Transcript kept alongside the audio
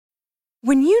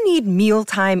When you need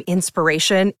mealtime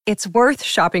inspiration, it's worth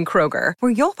shopping Kroger,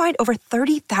 where you'll find over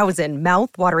 30,000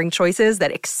 mouth-watering choices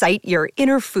that excite your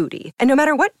inner foodie. And no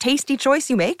matter what tasty choice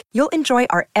you make, you'll enjoy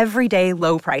our everyday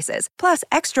low prices, plus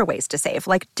extra ways to save,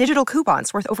 like digital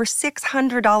coupons worth over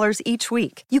 $600 each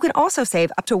week. You can also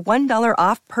save up to $1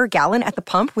 off per gallon at the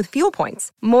pump with fuel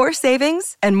points. More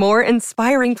savings and more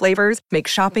inspiring flavors make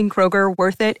shopping Kroger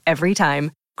worth it every time.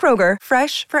 Kroger,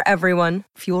 fresh for everyone.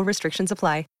 Fuel restrictions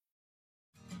apply.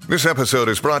 This episode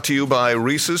is brought to you by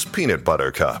Reese's Peanut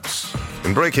Butter Cups.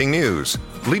 In breaking news,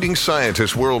 leading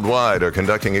scientists worldwide are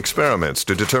conducting experiments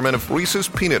to determine if Reese's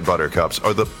Peanut Butter Cups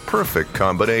are the perfect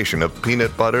combination of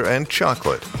peanut butter and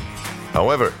chocolate.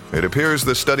 However, it appears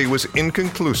the study was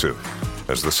inconclusive,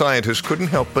 as the scientists couldn't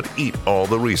help but eat all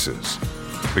the Reese's.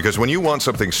 Because when you want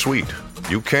something sweet,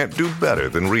 you can't do better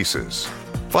than Reese's.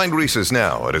 Find Reese's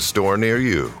now at a store near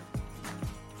you.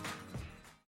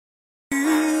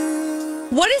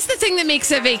 What is the thing that makes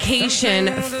a vacation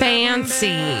fancy?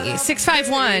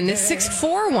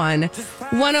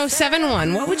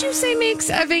 651-641-1071. What would you say makes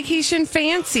a vacation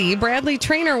fancy? Bradley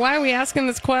Trainer, why are we asking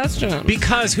this question?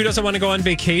 Because who doesn't want to go on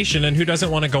vacation and who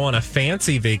doesn't want to go on a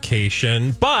fancy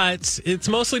vacation? But it's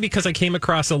mostly because I came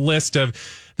across a list of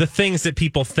the things that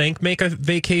people think make a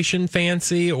vacation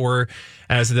fancy, or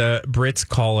as the Brits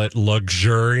call it,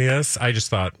 luxurious. I just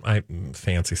thought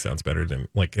fancy sounds better than,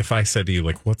 like, if I said to you,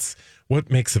 like, what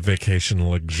makes a vacation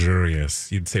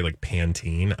luxurious? You'd say like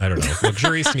Pantene. I don't know.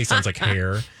 Luxurious to me sounds like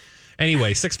hair.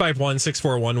 Anyway,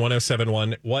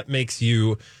 651-641-1071. What makes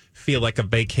you feel like a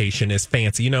vacation is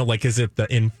fancy? You know, like, is it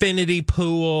the infinity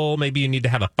pool? Maybe you need to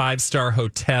have a 5-star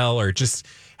hotel, or just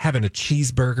having a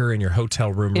cheeseburger in your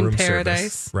hotel room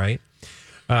paradise service, right?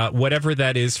 Whatever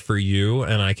that is for you,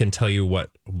 and I can tell you what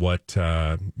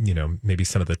maybe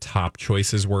some of the top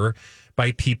choices were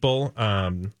by people.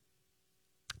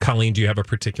 Colleen, do you have a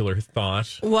particular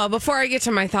thought? Well, before I get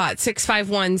to my thought,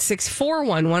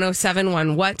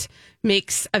 651-641-1071. What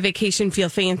makes a vacation feel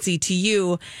fancy to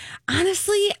you?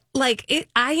 Honestly,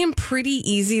 I am pretty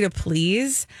easy to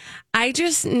please. I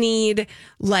just need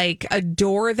like a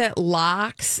door that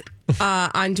locks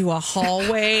onto a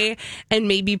hallway and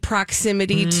maybe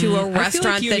proximity to a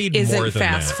restaurant that isn't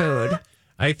fast food.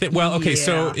 I think, well, okay,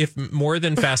 so if more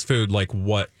than fast food, like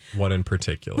what in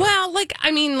particular? Well, like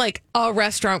a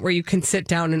restaurant where you can sit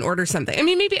down and order something. I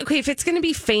mean, maybe, okay, if it's going to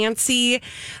be fancy,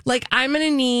 like I'm going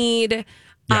to need...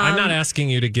 Yeah, I'm not asking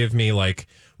you to give me like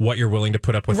what you're willing to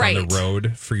put up with on the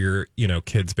road for your,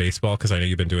 kids' baseball, because I know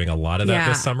you've been doing a lot of that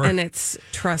this summer. And it's,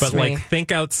 trust me. But like,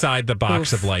 think outside the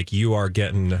box of like, you are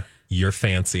getting your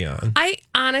fancy on. I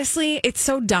honestly, it's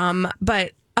so dumb,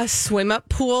 but... A swim-up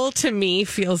pool to me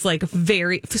feels like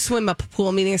swim-up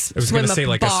pool, meaning a swim-up bar.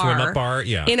 Like a swim-up bar,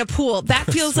 yeah. In a pool. That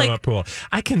feels like... swim-up pool.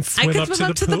 I can swim up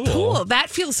to the pool. That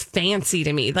feels fancy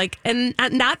to me. Like, and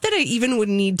not that I even would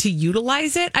need to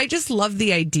utilize it. I just love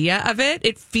the idea of it.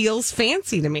 It feels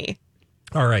fancy to me.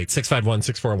 All right,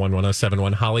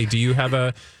 651-641-1071. Holly, do you have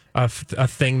a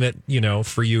thing that,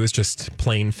 for you is just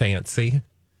plain fancy?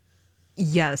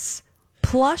 Yes.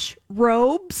 Plush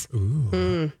robes.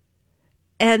 Ooh.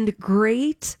 And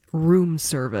great room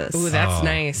service. Ooh, that's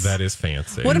nice. That is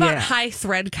fancy. What about high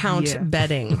thread count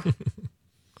bedding?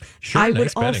 Sure, I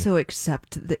would also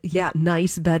accept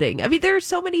nice bedding. I mean, there are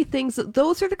so many things.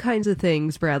 Those are the kinds of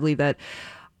things, Bradley, that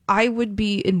I would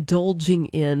be indulging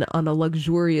in on a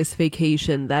luxurious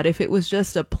vacation, that if it was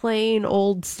just a plain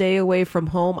old stay away from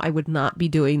home, I would not be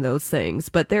doing those things.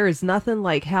 But there is nothing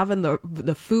like having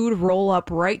the food roll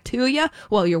up right to you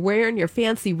while you're wearing your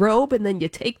fancy robe, and then you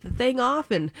take the thing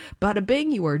off and bada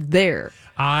bing, you are there.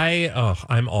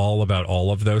 I'm all about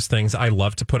all of those things. I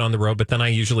love to put on the robe, but then I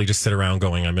usually just sit around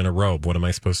going, I'm in a robe. What am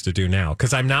I supposed to do now?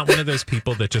 Because I'm not one of those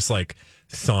people that just like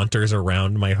saunters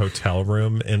around my hotel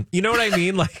room, and you know what I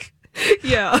mean? Like,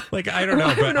 yeah, like I don't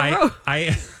know, but I'm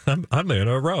in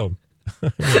a robe.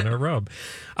 I'm in a robe.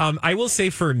 I will say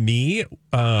for me,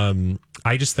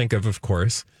 I just think of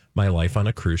course, my life on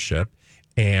a cruise ship,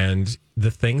 and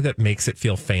the thing that makes it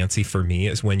feel fancy for me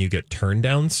is when you get turn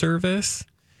down service.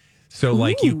 So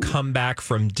like you come back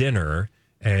from dinner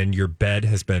and your bed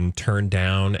has been turned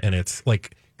down, and it's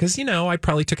like, because I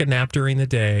probably took a nap during the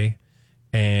day.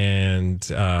 And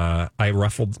I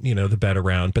ruffled, the bed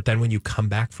around. But then when you come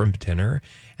back from dinner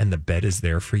and the bed is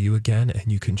there for you again, and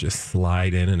you can just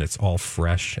slide in and it's all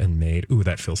fresh and made. Ooh,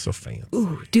 that feels so fancy.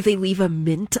 Ooh, do they leave a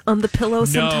mint on the pillow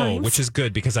sometimes? No, which is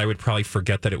good, because I would probably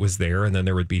forget that it was there, and then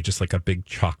there would be just like a big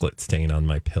chocolate stain on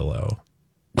my pillow.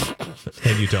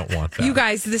 And you don't want that. You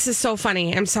guys, this is so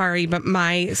funny. I'm sorry, but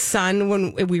my son,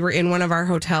 when we were in one of our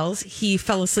hotels, he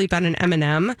fell asleep on an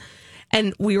M&M.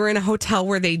 And we were in a hotel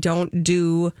where they don't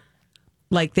do,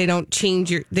 like, they don't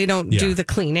do the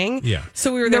cleaning. Yeah.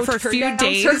 So we were there for a few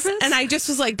days. Service? And I just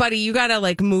was like, buddy, you got to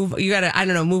like move. You got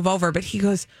to, move over. But he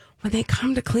goes, when they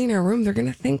come to clean our room, they're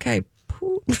going to think I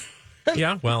poop.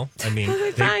 Yeah, well, I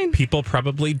mean, people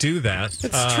probably do that.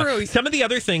 It's true. Some of the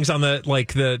other things on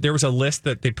there was a list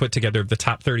that they put together of the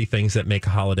top 30 things that make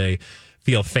a holiday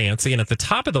feel fancy. And at the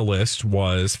top of the list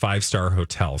was 5-star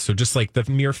hotels. So just like the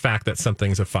mere fact that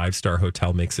something's a 5-star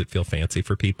hotel makes it feel fancy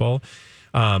for people.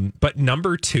 But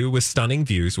number 2 was stunning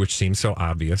views, which seems so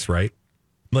obvious, right?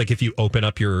 Like if you open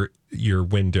up your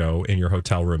window in your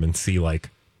hotel room and see like,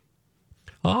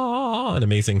 an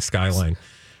amazing skyline.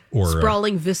 Or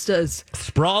sprawling vistas.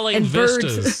 Sprawling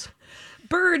vistas.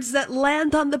 Birds that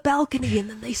land on the balcony and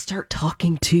then they start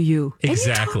talking to you.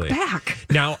 Exactly. And you talk back.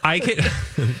 Now,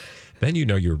 then you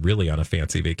know you're really on a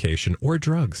fancy vacation or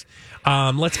drugs.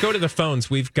 Let's go to the phones.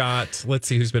 We've got, let's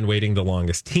see who's been waiting the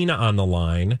longest. Tina on the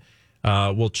line.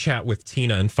 We'll chat with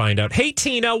Tina and find out. Hey,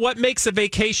 Tina, what makes a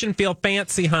vacation feel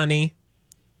fancy, honey?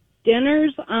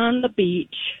 Dinners on the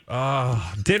beach.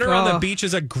 Dinner on the beach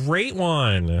is a great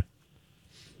one.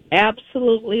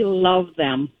 Absolutely love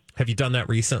them. Have you done that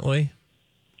recently?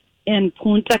 In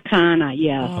Punta Cana,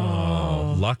 yes.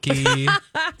 Oh, lucky.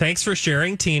 Thanks for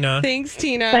sharing, Tina. Thanks,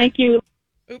 Tina. Thank you.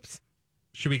 Oops.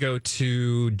 Should we go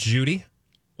to Judy?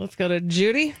 Let's go to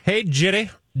Judy. Hey, Judy.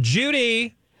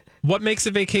 Judy, what makes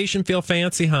a vacation feel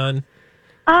fancy, hon?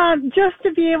 Just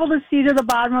to be able to see to the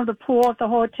bottom of the pool at the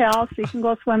hotel so you can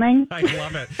go swimming. I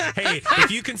love it. Hey,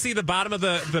 if you can see the bottom of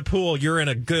the pool, you're in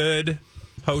a good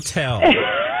hotel.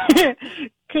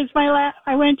 Because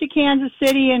I went to Kansas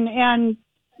City and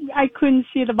I couldn't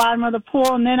see the bottom of the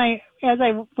pool, and then as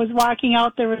I was walking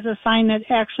out, there was a sign that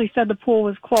actually said the pool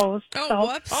was closed.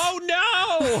 Whoops! Oh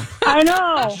no!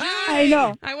 I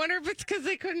know. I wonder if it's because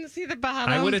they couldn't see the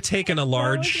bottom. I would have taken a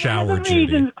large shower,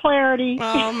 Judy. Clarity.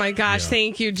 Oh my gosh!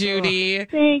 Thank you, Judy.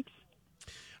 Thanks.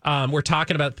 We're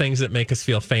talking about things that make us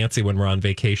feel fancy when we're on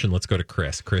vacation. Let's go to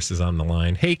Chris. Chris is on the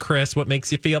line. Hey, Chris, what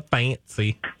makes you feel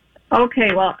fancy?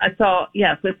 Okay, well, so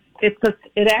yes,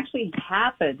 it actually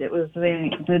happened. It was the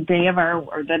day of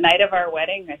the night of our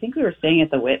wedding. I think we were staying at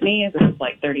the Whitney. This was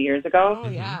like 30 years ago. Oh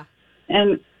yeah.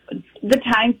 And the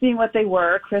times being what they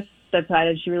were, Chris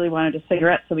decided she really wanted a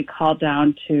cigarette, so we called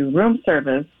down to room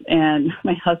service. And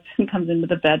my husband comes into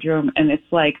the bedroom, and it's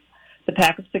like the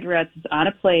pack of cigarettes is on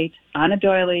a plate, on a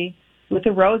doily, with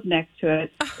a rose next to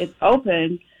it. It's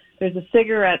open. There's a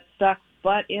cigarette stuck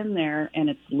butt in there, and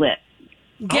it's lit.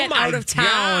 Get out of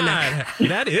town. God.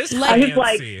 That is fancy. I was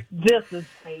like, this is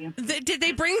fancy. Did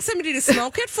they bring somebody to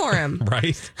smoke it for him?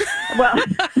 Right. Well,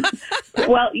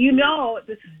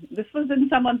 this was in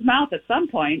someone's mouth at some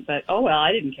point, but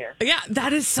I didn't care. Yeah,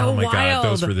 that is so wild. Oh my wild. God,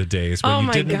 those were the days when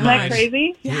you didn't mind. Isn't that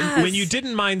crazy? Yes. When you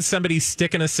didn't mind somebody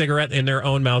sticking a cigarette in their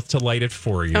own mouth to light it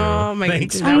for you. Oh my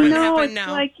God. I know, it's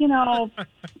like,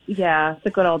 yeah, it's a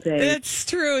good old day. It's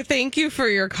true. Thank you for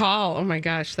your call. Oh my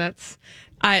gosh,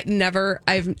 I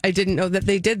didn't know that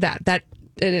they did that. I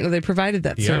didn't know they provided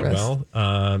that service.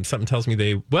 Well, something tells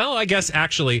me I guess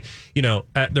actually,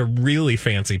 at the really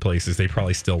fancy places, they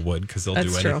probably still would because they'll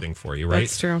do anything for you, right?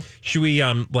 That's true. Should we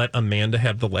let Amanda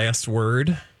have the last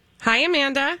word? Hi,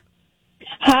 Amanda.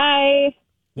 Hi.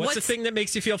 What's the thing that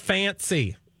makes you feel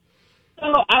fancy?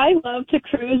 So I love to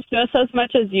cruise just as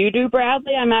much as you do,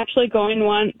 Bradley. I'm actually going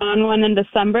on one in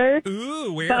December.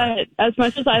 Ooh, where? But as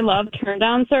much as I love turn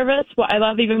down service, what I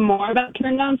love even more about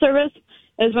turn down service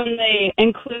is when they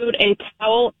include a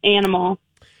towel animal.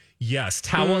 Yes,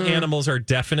 towel animals are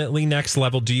definitely next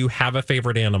level. Do you have a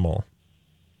favorite animal?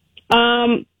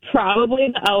 Probably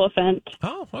the elephant.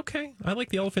 Oh, okay. I like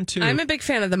the elephant too. I'm a big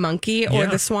fan of the monkey or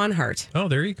the swan heart. Oh,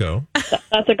 there you go.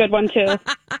 That's a good one too.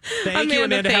 Thank you,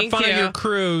 Amanda. Have fun on your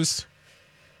cruise.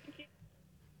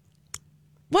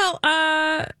 Well,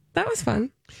 that was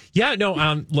fun. Yeah,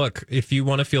 no, look, if you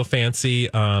want to feel fancy,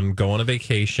 go on a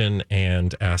vacation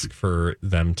and ask for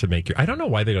them to make I don't know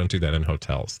why they don't do that in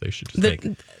hotels. They should just make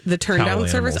the turn down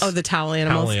service. Oh, the towel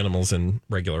animals. Towel animals in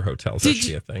regular hotels. That should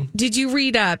be a thing. Did you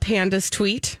read Panda's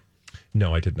tweet?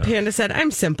 No, I did not. Panda said,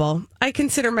 I'm simple. I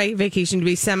consider my vacation to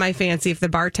be semi-fancy if the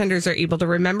bartenders are able to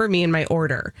remember me and my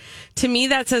order. To me,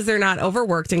 that says they're not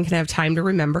overworked and can have time to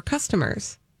remember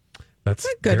customers. That's a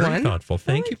good very one. Thoughtful.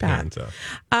 Thank you, Panda.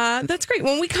 That's great.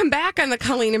 When we come back on the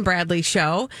Colleen and Bradley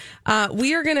show,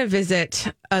 we are going to visit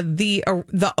the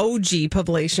OG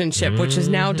Publicationship, which is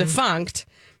now defunct.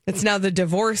 It's now the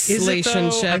divorce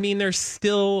relationship. I mean, they're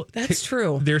still... That's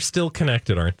true. They're still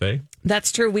connected, aren't they?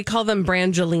 That's true. We call them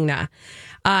Brangelina.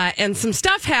 And some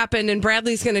stuff happened, and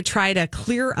Bradley's going to try to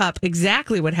clear up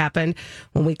exactly what happened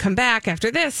when we come back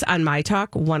after this on My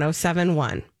Talk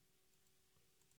 1071.